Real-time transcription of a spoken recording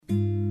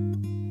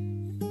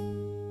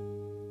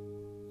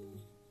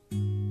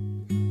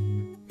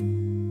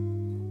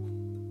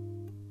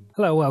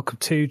Hello, welcome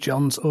to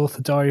John's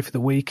Author Diary for the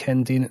week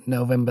ending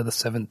November the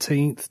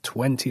 17th,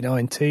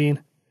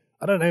 2019.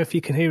 I don't know if you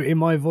can hear it in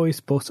my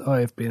voice, but I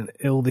have been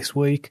ill this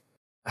week.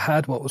 I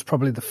had what was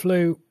probably the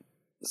flu,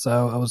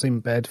 so I was in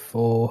bed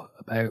for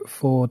about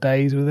 4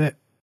 days with it.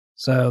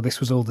 So this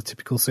was all the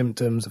typical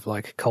symptoms of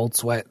like cold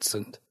sweats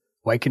and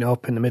waking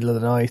up in the middle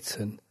of the night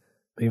and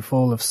being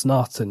full of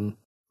snot and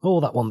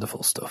all that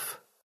wonderful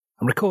stuff.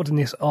 I'm recording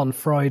this on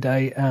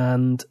Friday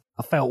and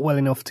I felt well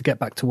enough to get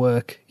back to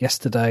work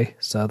yesterday,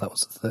 so that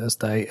was a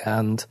Thursday,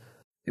 and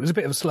it was a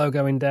bit of a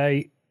slow-going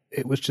day.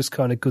 It was just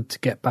kind of good to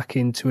get back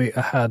into it.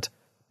 I had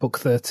book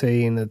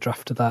 13, a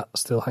draft of that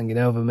still hanging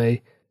over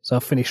me, so I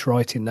finished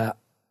writing that.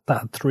 That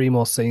had 3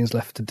 more scenes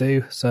left to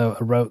do, so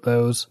I wrote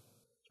those.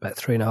 About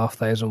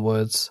 3,500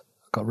 words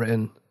I got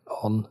written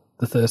on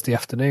the Thursday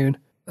afternoon,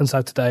 and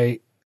so today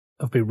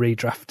I've been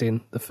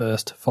redrafting the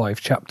first 5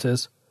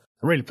 chapters.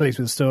 I'm really pleased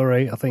with the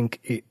story. I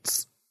think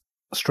it's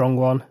a strong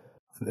one.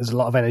 There's a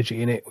lot of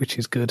energy in it, which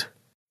is good.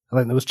 I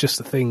think there was just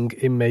a thing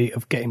in me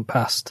of getting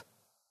past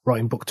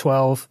writing book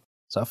 12,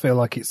 so I feel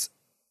like it's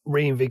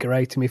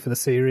reinvigorating me for the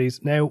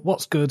series. Now,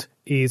 what's good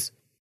is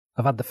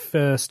I've had the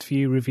first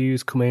few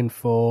reviews come in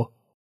for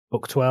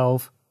book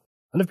 12,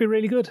 and they've been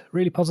really good,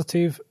 really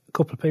positive. A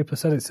couple of people have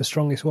said it's the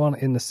strongest one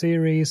in the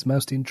series,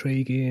 most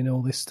intriguing,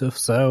 all this stuff,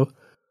 so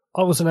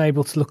I wasn't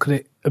able to look at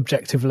it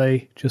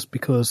objectively just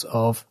because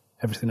of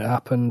everything that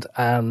happened,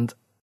 and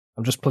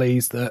I'm just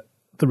pleased that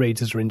the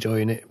readers are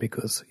enjoying it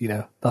because, you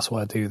know, that's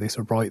why I do this.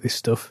 I write this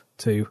stuff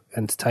to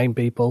entertain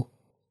people.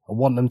 I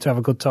want them to have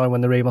a good time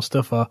when they read my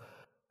stuff.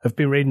 I've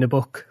been reading a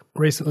book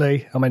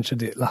recently. I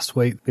mentioned it last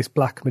week, this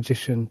Black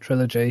Magician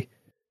trilogy.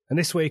 And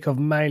this week I've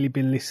mainly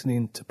been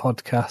listening to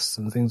podcasts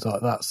and things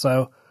like that.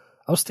 So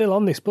I'm still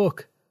on this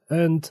book.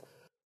 And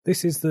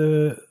this is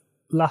the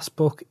last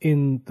book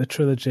in the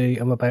trilogy.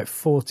 I'm about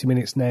 40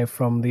 minutes now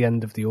from the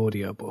end of the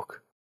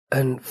audiobook.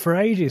 And for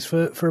ages,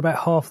 for about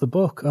half the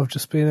book, I've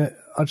just been,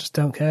 I just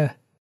don't care.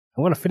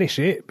 I want to finish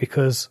it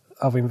because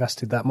I've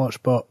invested that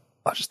much, but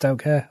I just don't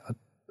care.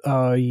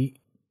 I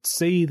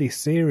see this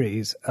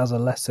series as a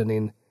lesson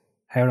in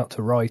how not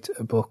to write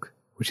a book,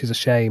 which is a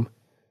shame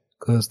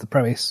because the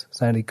premise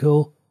sounded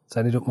cool,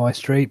 sounded up my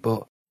street,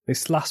 but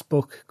this last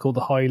book called The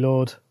High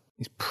Lord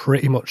is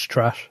pretty much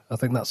trash. I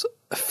think that's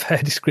a fair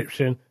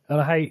description. And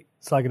I hate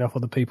slagging off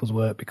other people's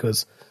work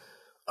because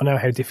I know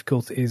how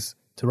difficult it is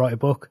to write a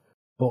book.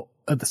 But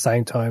at the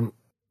same time,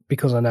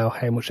 because I know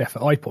how much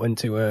effort I put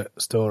into a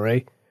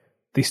story,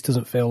 this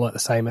doesn't feel like the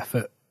same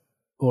effort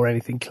or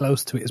anything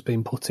close to it has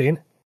been put in.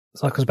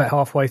 It's like I was about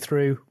halfway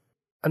through,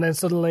 and then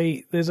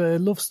suddenly there's a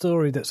love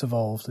story that's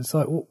evolved. It's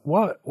like,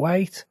 what?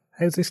 Wait,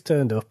 how's this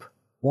turned up?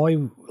 Why?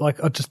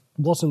 Like, I just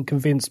wasn't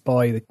convinced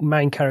by the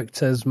main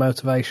character's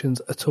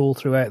motivations at all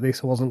throughout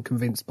this. I wasn't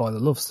convinced by the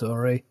love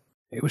story.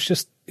 It was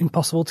just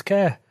impossible to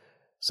care.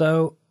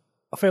 So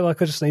I feel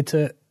like I just need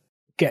to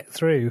get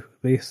through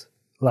this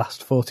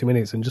last 40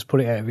 minutes and just put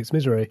it out of its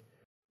misery.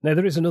 Now,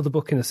 there is another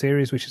book in the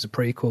series which is a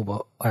prequel,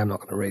 but I am not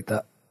going to read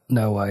that.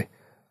 No way.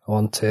 I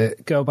want to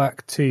go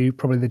back to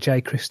probably the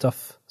J.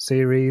 Kristoff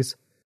series,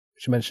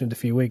 which I mentioned a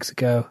few weeks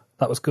ago.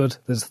 That was good.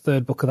 There's a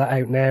 3rd book of that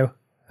out now,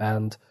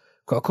 and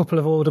got a couple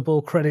of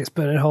Audible credits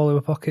burning a hole in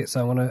my pocket,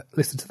 so I'm going to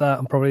listen to that.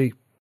 I'm probably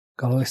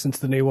going to listen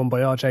to the new one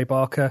by R.J.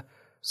 Barker.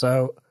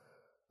 So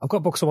I've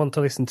got books I want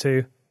to listen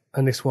to,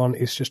 and this one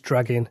is just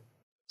dragging.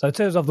 So in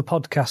terms of the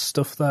podcast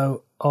stuff,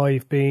 though,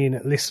 I've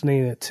been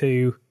listening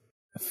to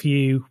a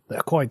few that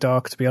are quite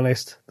dark, to be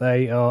honest.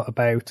 They are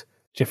about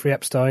Jeffrey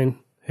Epstein,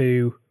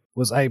 who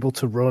was able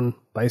to run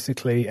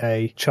basically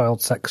a child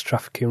sex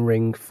trafficking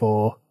ring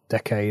for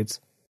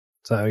decades.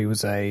 So he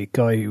was a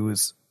guy who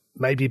was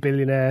maybe a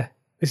billionaire.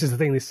 This is the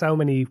thing, there's so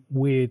many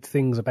weird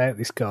things about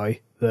this guy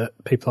that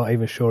people aren't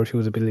even sure if he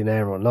was a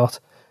billionaire or not.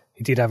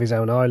 He did have his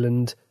own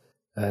island,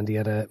 and he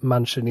had a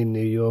mansion in New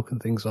York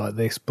and things like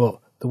this, but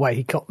the way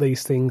he got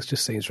these things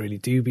just seems really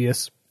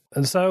dubious.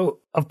 And so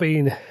I've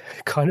been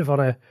kind of on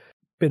a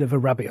bit of a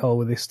rabbit hole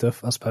with this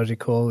stuff, I suppose you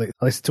call it.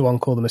 I listened to one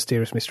called The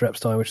Mysterious Mr.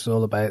 Epstein, which is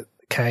all about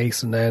the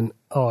case, and then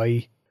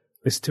I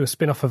listened to a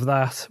spin-off of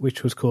that,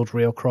 which was called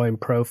Real Crime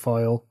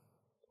Profile,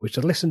 which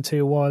I listened to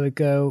a while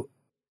ago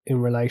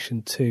in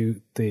relation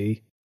to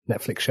the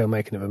Netflix show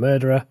Making of a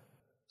Murderer.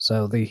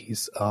 So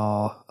these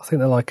are, I think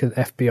they're like an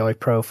FBI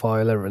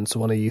profiler and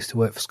someone who used to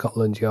work for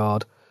Scotland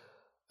Yard,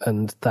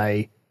 and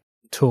they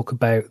talk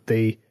about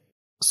the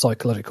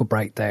psychological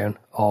breakdown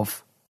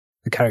of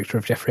the character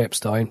of Jeffrey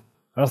Epstein.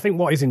 And I think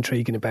what is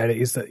intriguing about it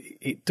is that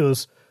it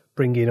does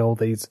bring in all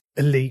these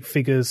elite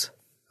figures.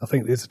 I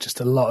think there's just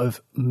a lot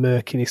of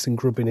murkiness and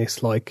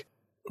grubbiness, like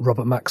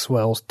Robert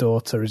Maxwell's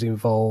daughter is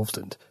involved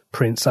and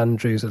Prince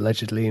Andrew's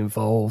allegedly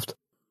involved.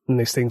 And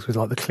there's things with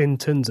like the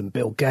Clintons and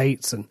Bill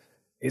Gates, and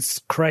it's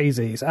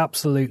crazy. It's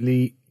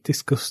absolutely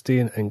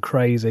disgusting and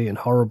crazy and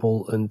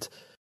horrible, and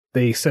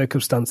the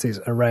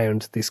circumstances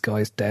around this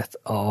guy's death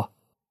are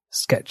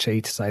sketchy,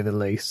 to say the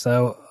least.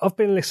 So I've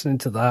been listening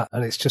to that,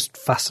 and it's just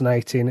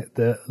fascinating,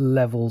 the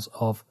levels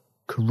of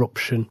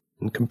corruption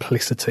and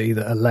complicity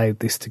that allowed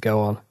this to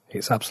go on.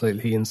 It's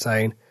absolutely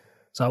insane.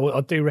 So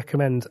I do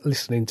recommend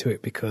listening to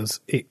it because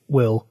it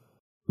will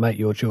make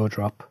your jaw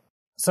drop.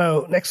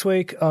 So next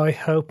week, I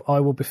hope I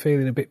will be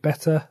feeling a bit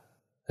better.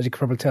 As you can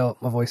probably tell,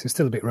 my voice is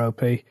still a bit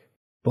ropey,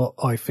 but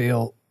I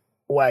feel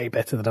way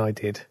better than I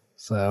did.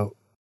 So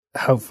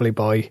hopefully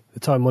by the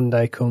time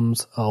Monday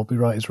comes, I'll be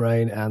right as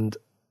rain and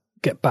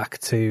get back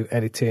to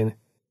editing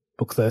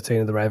Book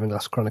 13 of the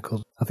Ravenglass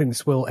Chronicles. I think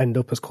this will end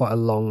up as quite a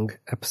long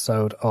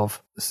episode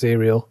of the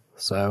serial,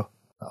 so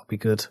that'll be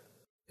good.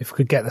 If we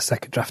could get the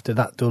second draft of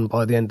that done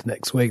by the end of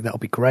next week, that'll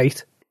be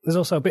great. There's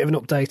also a bit of an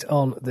update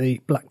on the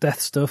Black Death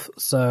stuff.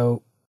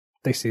 So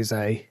this is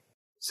a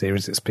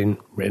series that's been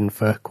written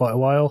for quite a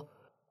while.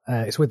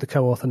 It's with the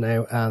co-author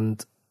now,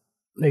 and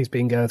he's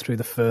been going through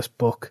the first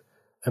book.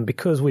 And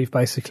because we've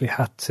basically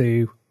had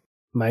to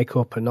make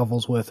up a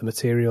novel's worth of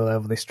material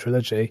over this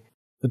trilogy,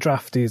 the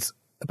draft is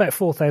about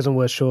 4,000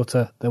 words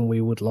shorter than we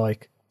would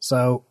like.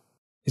 So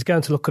he's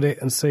going to look at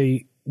it and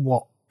see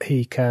what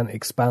he can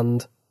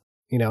expand.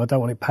 You know, I don't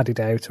want it padded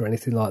out or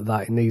anything like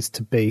that. It needs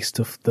to be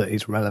stuff that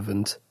is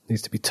relevant, it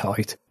needs to be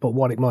tight. But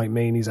what it might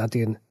mean is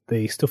adding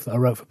the stuff that I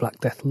wrote for Black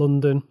Death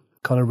London,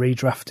 kind of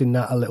redrafting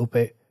that a little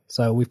bit.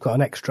 So we've got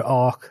an extra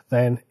arc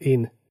then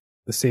in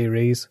the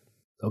series.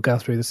 I'll go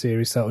through the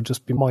series, so it'll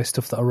just be my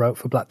stuff that I wrote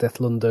for Black Death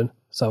London.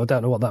 So I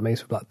don't know what that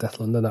means for Black Death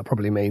London. That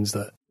probably means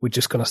that we're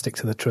just going to stick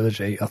to the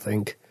trilogy, I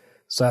think.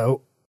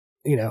 So,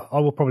 you know, I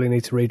will probably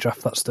need to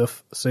redraft that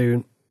stuff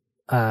soon,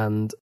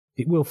 and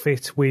it will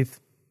fit with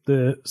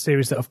the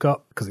series that I've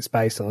got because it's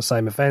based on the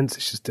same events,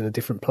 it's just in a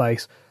different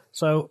place.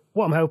 So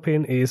what I'm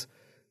hoping is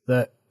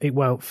that it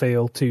won't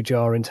feel too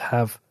jarring to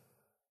have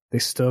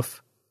this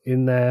stuff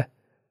in there.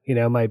 You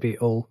know, maybe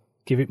it'll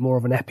give it more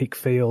of an epic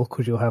feel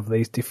because you'll have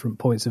these different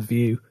points of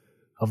view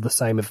of the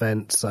same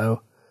event.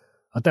 So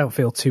I don't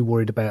feel too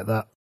worried about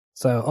that.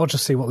 So I'll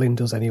just see what Lynn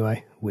does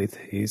anyway with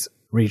his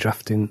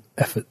redrafting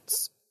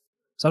efforts.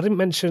 So I didn't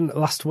mention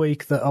last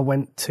week that I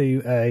went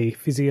to a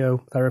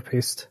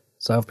physiotherapist.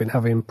 So I've been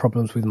having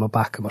problems with my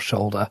back and my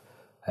shoulder,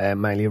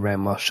 mainly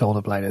around my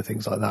shoulder blade and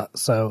things like that.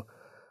 So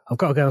I've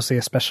got to go and see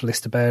a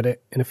specialist about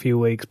it in a few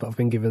weeks, but I've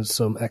been given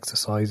some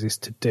exercises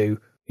to do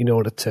in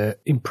order to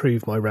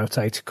improve my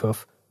rotator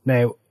cuff.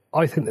 Now,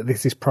 I think that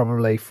this is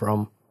probably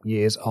from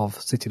years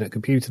of sitting at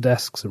computer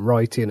desks and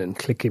writing and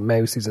clicking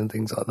mouses and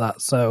things like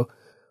that. So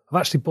I've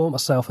actually bought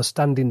myself a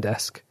standing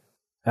desk,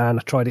 and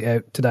I tried it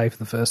out today for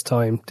the first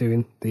time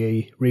doing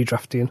the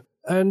redrafting,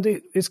 and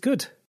it's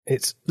good.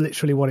 It's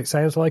literally what it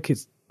sounds like. It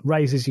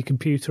raises your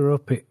computer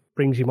up, it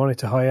brings your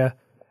monitor higher,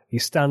 you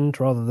stand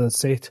rather than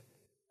sit.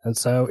 And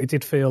so it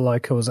did feel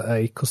like I was at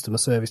a customer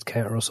service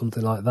counter or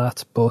something like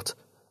that, but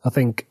I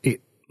think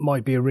it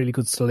might be a really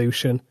good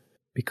solution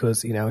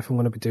because, you know, if I'm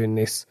going to be doing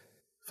this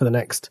for the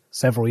next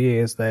several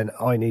years, then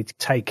I need to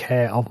take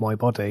care of my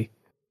body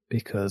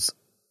because,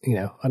 you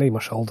know, I need my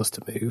shoulders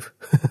to move.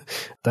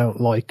 Don't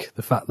like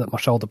the fact that my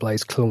shoulder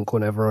blades clunk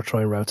whenever I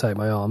try and rotate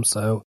my arms,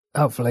 so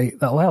hopefully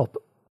that'll help.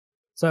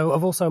 So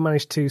I've also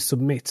managed to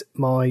submit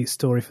my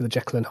story for the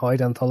Jekyll and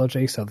Hyde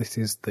anthology. So this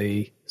is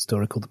the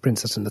story called The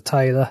Princess and the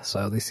Tailor.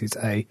 So this is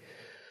a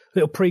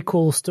little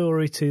prequel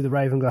story to the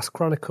Ravenglass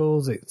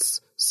Chronicles. It's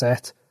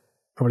set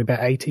probably about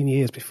 18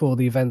 years before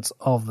the events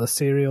of the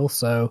serial.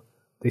 So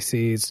this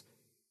is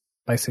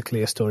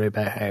basically a story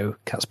about how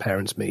Kat's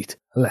parents meet.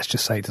 And let's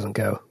just say it doesn't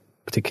go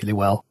particularly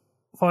well.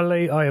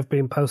 Finally, I have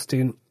been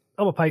posting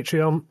on my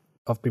Patreon.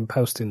 I've been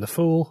posting The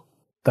Fool.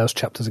 Those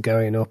chapters are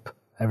going up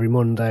every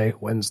Monday,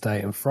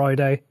 Wednesday and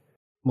Friday.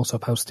 I'm also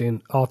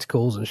posting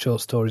articles and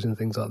short stories and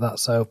things like that,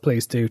 so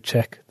please do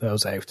check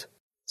those out.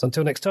 So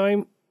until next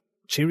time,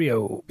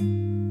 cheerio.